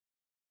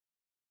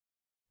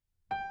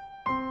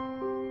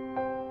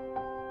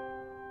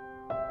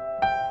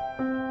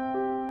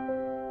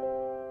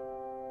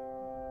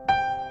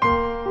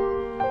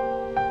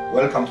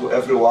welcome to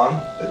everyone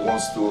that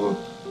wants to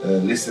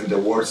listen the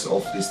words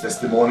of this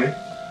testimony.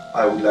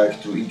 I would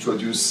like to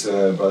introduce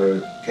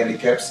Brother Kenny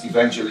Capps,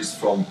 evangelist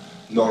from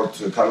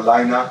North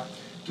Carolina,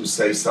 to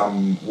say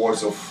some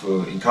words of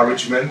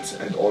encouragement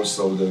and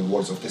also the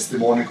words of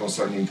testimony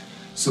concerning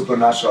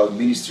supernatural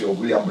ministry of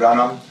William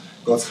Branham,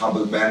 God's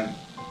humble man,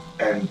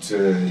 and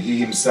he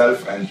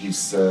himself and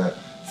his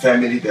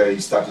family, they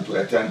started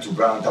to attend to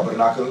Branham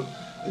Tabernacle,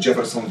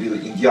 Jeffersonville,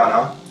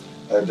 Indiana,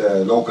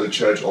 the local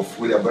church of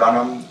William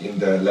Branham in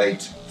the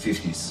late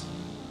 50s.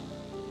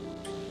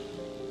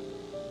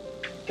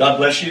 God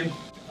bless you.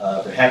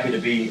 We're happy to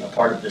be a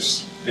part of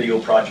this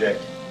video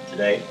project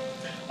today.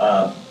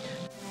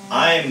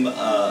 I'm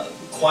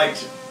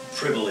quite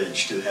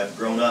privileged to have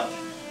grown up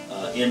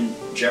in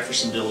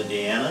Jeffersonville,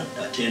 Indiana,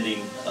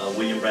 attending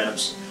William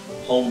Branham's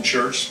home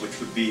church, which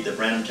would be the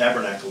Branham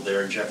Tabernacle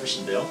there in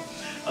Jeffersonville.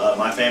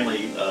 My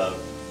family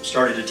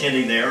started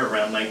attending there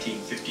around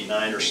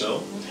 1959 or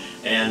so.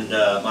 And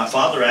my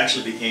father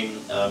actually became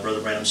Brother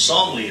Branham's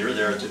song leader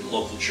there at the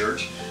local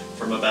church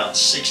from about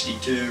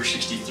 62 or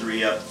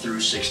 63 up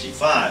through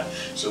 65.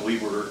 So we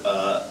were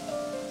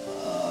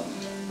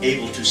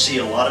able to see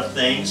a lot of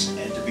things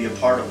and to be a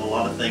part of a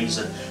lot of things,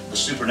 that the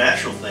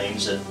supernatural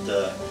things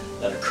that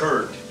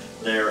occurred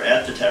there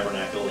at the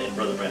tabernacle in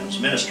Brother Branham's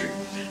ministry.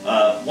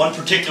 One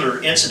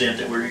particular incident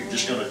that we're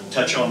just going to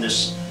touch on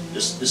this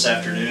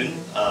afternoon.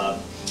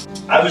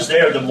 I was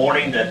there the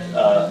morning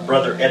that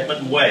Brother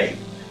Edmund Way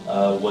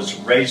was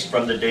raised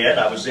from the dead.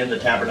 I was in the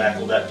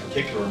tabernacle that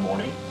particular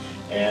morning,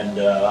 and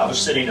I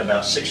was sitting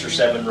about 6 or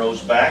 7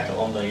 rows back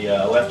on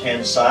the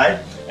left-hand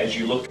side as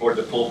you look toward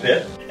the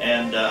pulpit.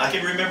 And I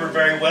can remember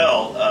very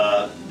well,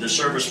 the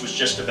service was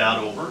just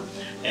about over,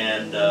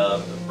 and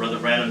Brother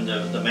Branham,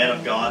 the man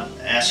of God,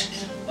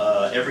 asked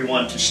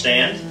everyone to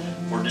stand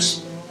for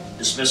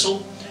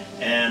dismissal.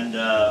 And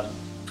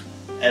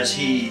as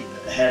he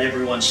had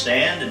everyone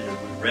stand and were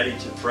ready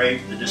to pray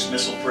the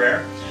dismissal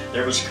prayer,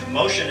 there was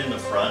commotion in the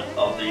front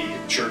of the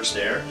church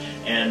there,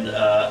 and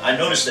I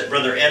noticed that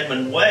Brother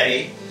Edmund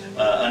Way,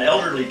 an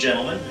elderly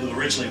gentleman who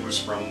originally was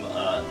from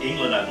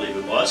England, I believe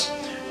it was,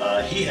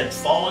 he had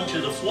fallen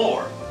to the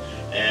floor,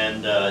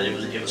 and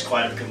it was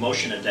quite a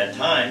commotion at that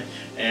time.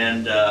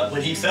 And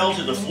when he fell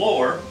to the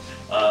floor,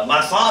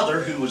 my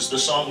father, who was the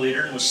song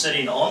leader and was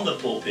sitting on the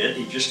pulpit,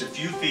 he just a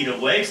few feet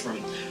away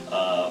from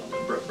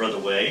Brother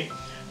Way.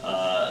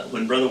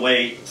 When Brother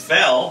Way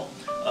fell,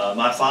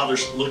 my father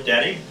looked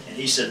at him, and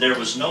he said there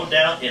was no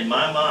doubt in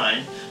my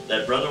mind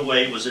that Brother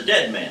Way was a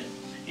dead man.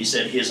 He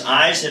said his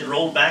eyes had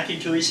rolled back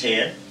into his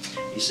head.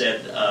 He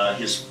said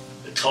his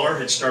color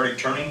had started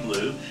turning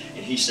blue,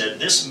 and he said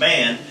this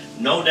man,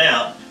 no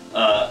doubt,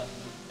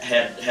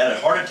 had a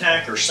heart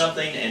attack or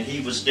something, and he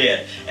was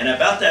dead. And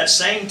about that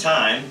same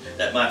time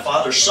that my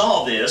father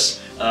saw this,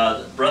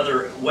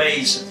 Brother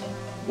Way's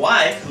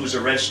wife, who was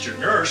a registered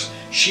nurse,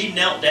 she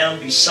knelt down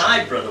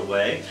beside Brother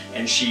Way,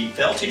 and she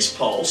felt his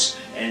pulse,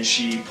 and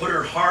she put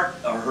her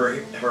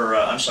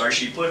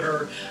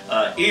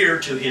ear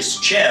to his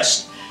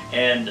chest,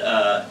 and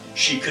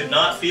she could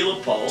not feel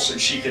a pulse,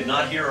 and she could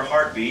not hear a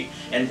heartbeat.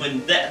 And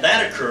when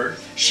that occurred,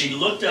 she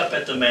looked up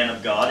at the man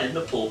of God in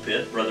the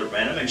pulpit, Brother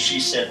Branham, and she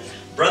said,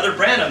 "Brother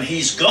Branham,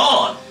 he's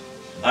gone."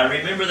 I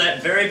remember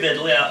that very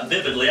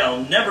vividly.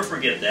 I'll never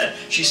forget that.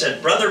 She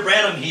said, "Brother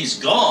Branham, he's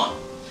gone."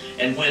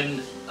 And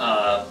when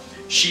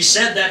she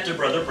said that to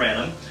Brother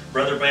Branham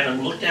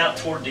looked out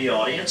toward the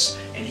audience,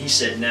 and he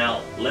said, "Now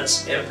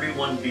let's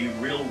everyone be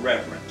real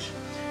reverent."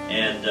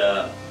 And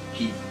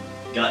he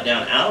got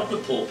down out of the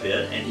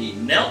pulpit, and he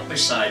knelt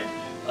beside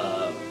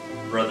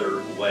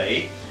Brother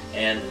Way,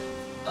 and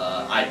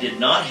I did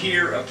not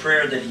hear a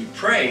prayer that he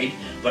prayed,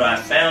 but I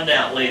found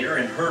out later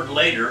and heard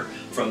later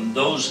from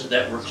those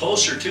that were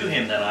closer to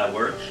him than I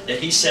were, that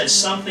he said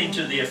something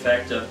to the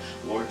effect of,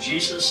 "Lord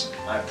Jesus,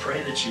 I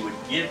pray that you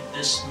would give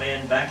this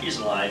man back his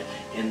life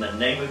in the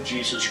name of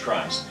Jesus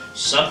Christ."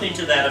 Something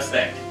to that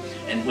effect.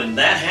 And when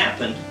that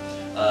happened,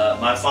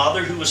 my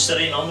father, who was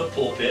sitting on the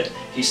pulpit,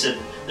 he said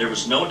there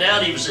was no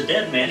doubt he was a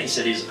dead man. He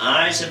said his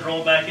eyes had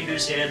rolled back into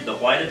his head, the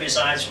white of his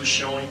eyes was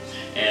showing,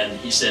 and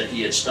he said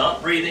he had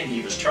stopped breathing,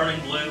 he was turning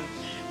blue.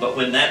 But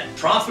when that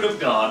prophet of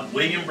God,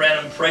 William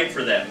Branham, prayed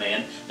for that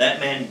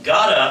man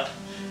got up,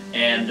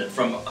 and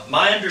from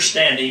my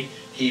understanding,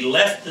 he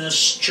left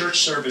this church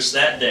service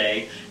that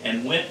day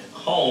and went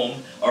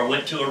home, or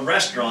went to a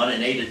restaurant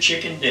and ate a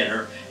chicken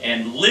dinner,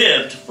 and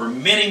lived for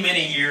many,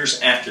 many years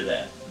after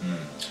that.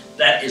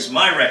 That is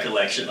my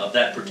recollection of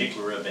that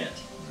particular event.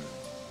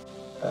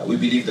 We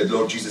believe that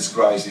Lord Jesus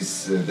Christ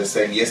is the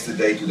same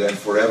yesterday, today, and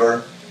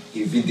forever.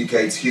 He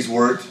vindicates His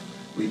word.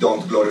 We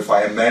don't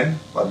glorify a man,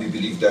 but we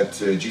believe that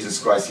Jesus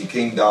Christ, He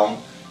came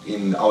down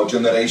in our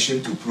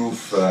generation to prove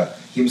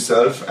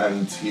Himself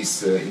and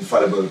His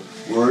infallible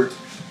word.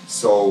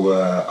 So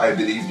I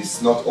believe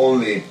it's not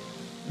only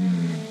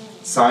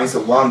signs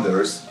and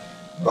wonders,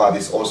 but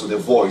it's also the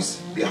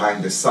voice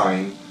behind the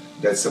sign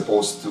that's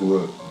supposed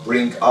to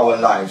bring our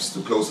lives to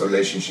closer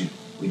relationship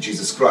with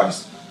Jesus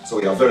Christ. So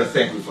we are very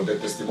thankful for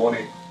that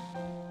testimony.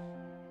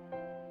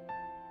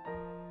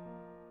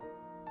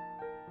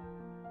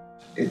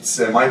 It's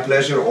my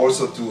pleasure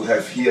also to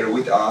have here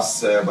with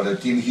us Brother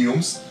Tim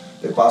Humes,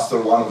 the pastor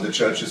of one of the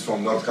churches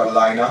from North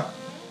Carolina,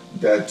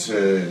 that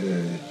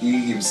he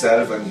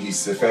himself and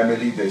his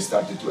family, they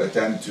started to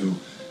attend to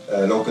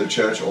local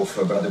church of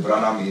Brother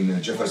Branham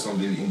in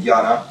Jeffersonville,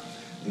 Indiana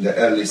in the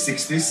early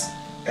 60s.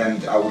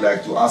 And I would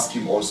like to ask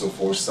him also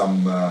for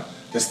some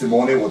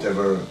testimony,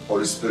 whatever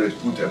Holy Spirit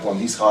put upon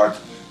his heart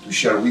to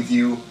share with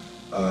you,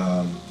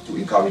 to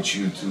encourage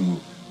you to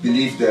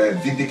believe the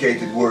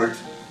vindicated word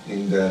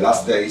in the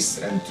last days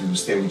and to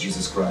stay with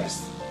Jesus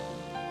Christ.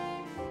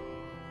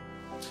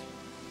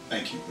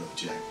 Thank you, Brother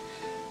Jack.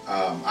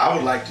 I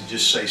would like to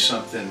just say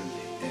something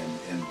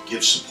and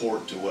give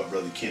support to what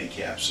Brother Kenny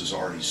Capps has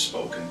already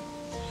spoken,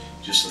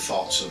 just the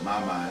thoughts of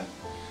my mind.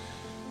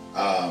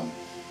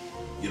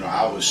 You know,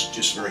 I was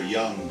just very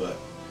young, but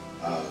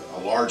a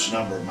large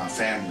number of my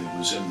family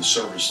was in the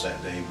service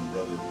that day when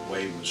Brother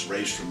Way was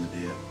raised from the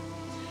dead.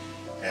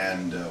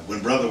 And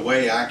when Brother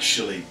Way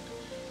actually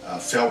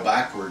fell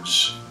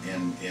backwards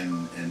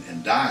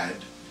and died,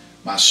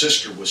 my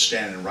sister was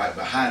standing right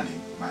behind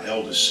him, my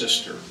eldest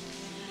sister.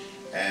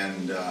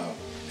 And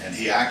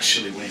he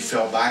actually, when he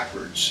fell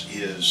backwards,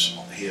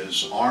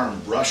 his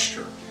arm brushed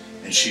her,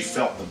 and she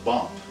felt the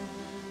bump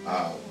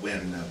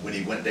when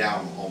he went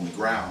down on the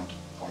ground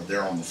or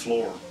there on the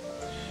floor.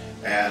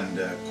 And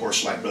of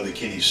course, like Brother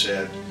Kenny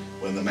said,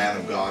 when the man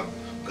of God,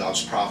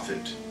 God's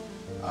prophet,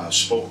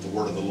 spoke the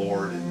word of the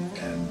Lord and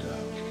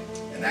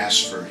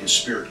asked for his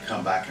spirit to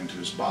come back into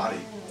his body,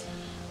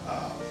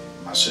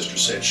 my sister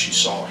said she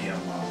saw him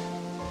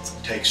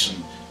take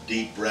some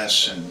deep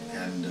breaths and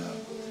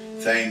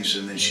things,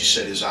 and then she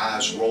said his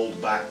eyes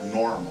rolled back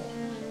normal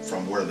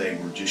from where they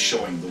were just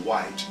showing the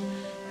white.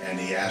 And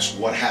he asked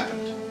what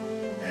happened,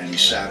 and he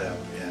sat up.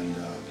 And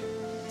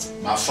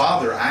my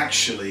father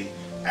actually,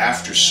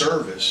 after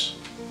service,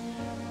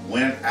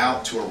 went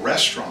out to a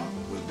restaurant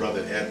with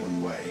Brother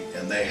Edwin Way,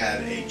 and they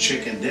had a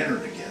chicken dinner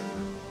together.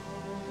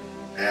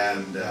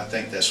 And I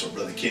think that's what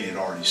Brother Kenny had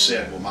already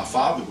said. Well, my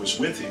father was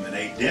with him and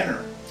ate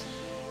dinner,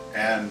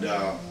 and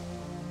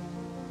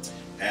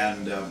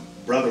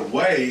Brother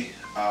Way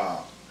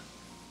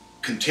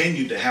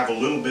continued to have a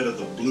little bit of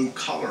the blue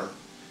color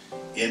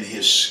on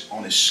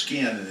his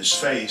skin and his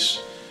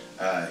face.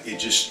 It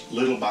just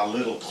little by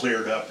little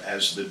cleared up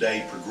as the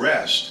day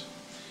progressed.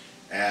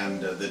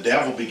 And the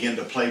devil began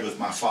to play with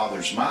my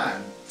father's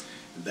mind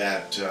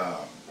that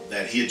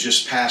he had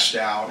just passed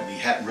out and he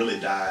hadn't really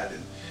died,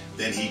 and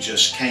then he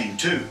just came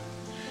to.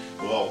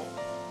 Well,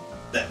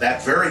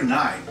 that very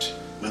night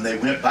when they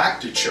went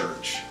back to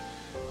church,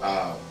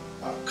 a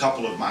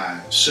couple of my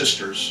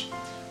sisters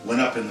went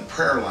up in the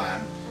prayer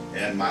line,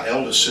 and my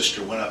eldest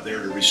sister went up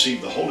there to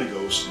receive the Holy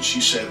Ghost, and she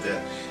said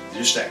that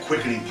just that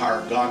quickening power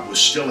of God was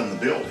still in the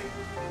building.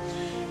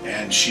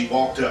 And she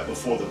walked up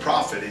before the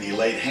prophet, and he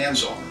laid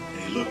hands on her, and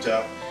he looked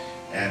up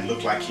and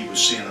looked like he was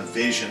seeing a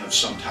vision of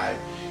some type.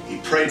 He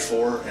prayed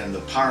for her, and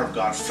the power of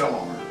God fell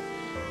on her,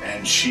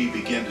 and she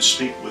began to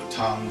speak with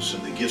tongues,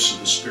 and the gifts of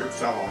the Spirit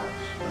fell on her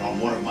and on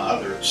one of my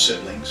other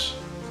siblings,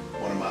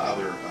 one of my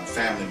other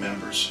family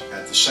members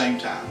at the same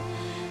time.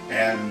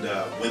 And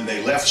when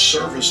they left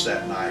service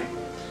that night,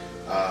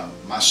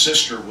 my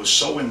sister was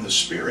so in the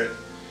Spirit,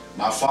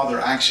 my father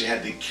actually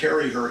had to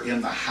carry her in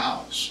the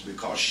house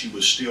because she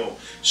was still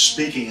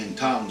speaking in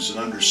tongues and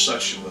under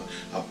such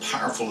a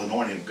powerful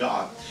anointing of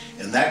God.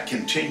 And that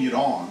continued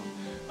on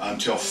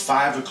until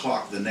 5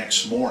 o'clock the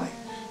next morning,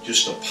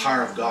 just the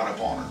power of God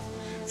upon her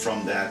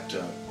from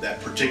that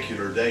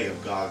particular day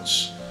of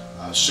God's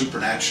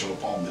supernatural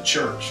upon the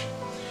church.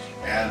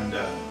 And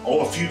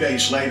a few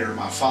days later,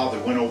 my father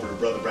went over to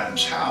Brother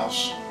Branham's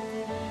house,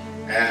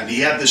 and he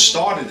had this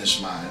thought in his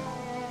mind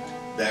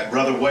that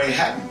Brother Way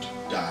hadn't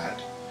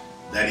died,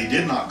 that he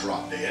did not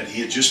drop dead.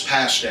 He had just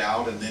passed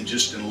out, and then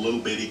just in a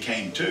little bit he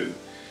came to.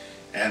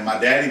 And my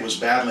daddy was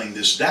battling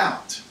this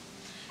doubt.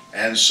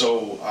 And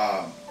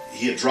so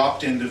he had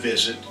dropped in to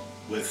visit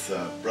with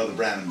Brother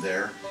Branham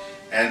there.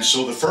 And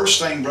so the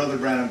first thing Brother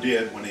Branham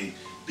did when he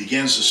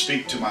begins to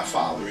speak to my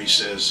father, he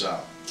says,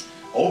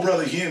 "Oh,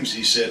 Brother Humes,"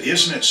 he said,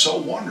 "isn't it so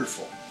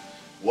wonderful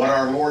what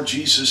our Lord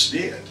Jesus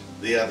did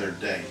the other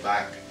day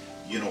back,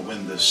 you know,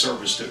 when the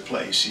service took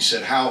place?" He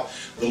said, "How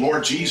the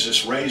Lord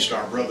Jesus raised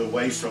our Brother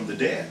Way from the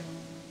dead."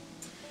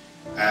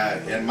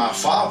 And my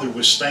father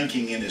was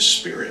thinking in his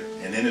spirit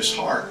and in his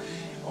heart,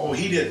 oh,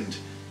 he didn't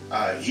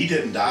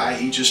die.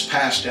 He just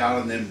passed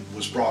out and then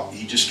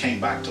he just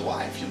came back to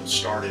life, you know,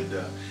 started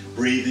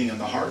breathing, and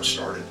the heart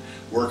started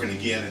working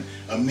again.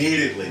 And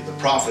immediately the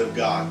prophet of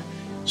God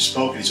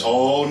spoke, and he said,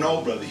 "Oh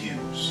no, Brother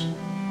Humes."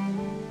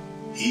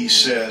 He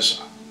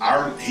says,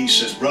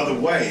 Brother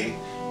Way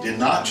did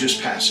not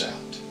just pass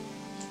out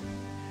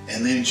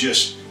and then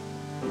just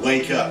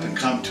wake up and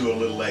come to a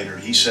little later.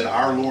 He said,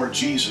 our Lord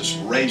Jesus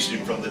raised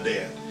him from the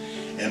dead.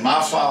 And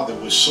my father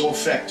was so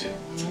affected.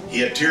 He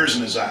had tears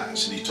in his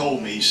eyes, and he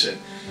told me,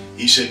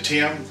 he said,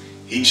 "Tim,"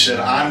 he said,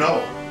 "I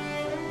know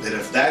that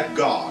if that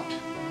God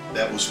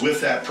that was with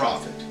that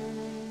prophet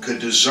could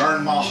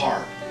discern my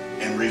heart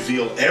and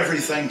reveal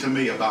everything to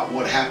me about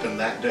what happened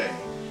that day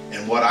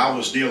and what I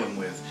was dealing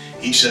with,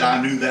 He said,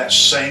 I knew that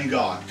same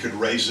God could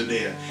raise the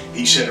dead.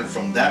 He said, and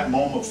from that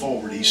moment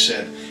forward, he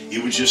said,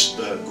 it was just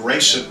the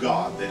grace of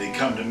God that had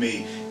come to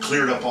me,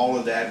 cleared up all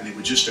of that, and it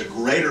was just a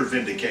greater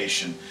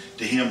vindication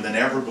to him than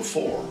ever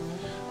before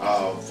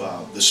of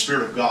the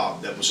Spirit of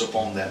God that was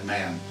upon that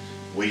man,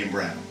 William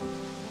Branham.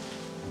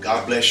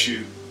 God bless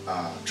you.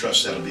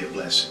 Trust that'll be a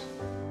blessing.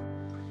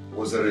 It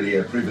was really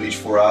a privilege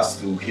for us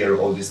to hear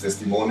all these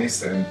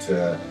testimonies and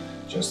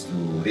just to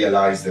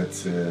realize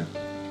that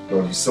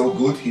God is so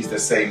good. He's the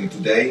same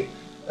today.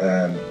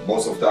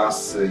 Most of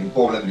us in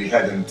Poland, we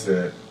hadn't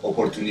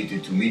opportunity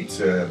to meet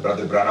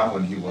Brother Branham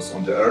when he was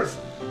on the earth.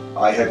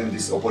 I hadn't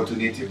this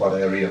opportunity, but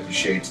I really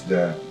appreciate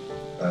the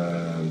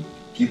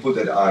people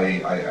that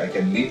I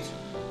can meet,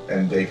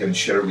 and they can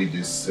share with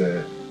this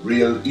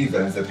real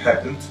events that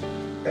happened,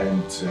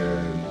 and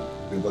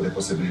we've got the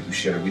possibility to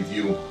share with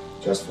you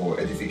just for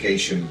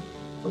edification,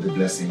 for the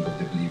blessing of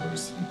the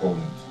believers in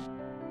Poland.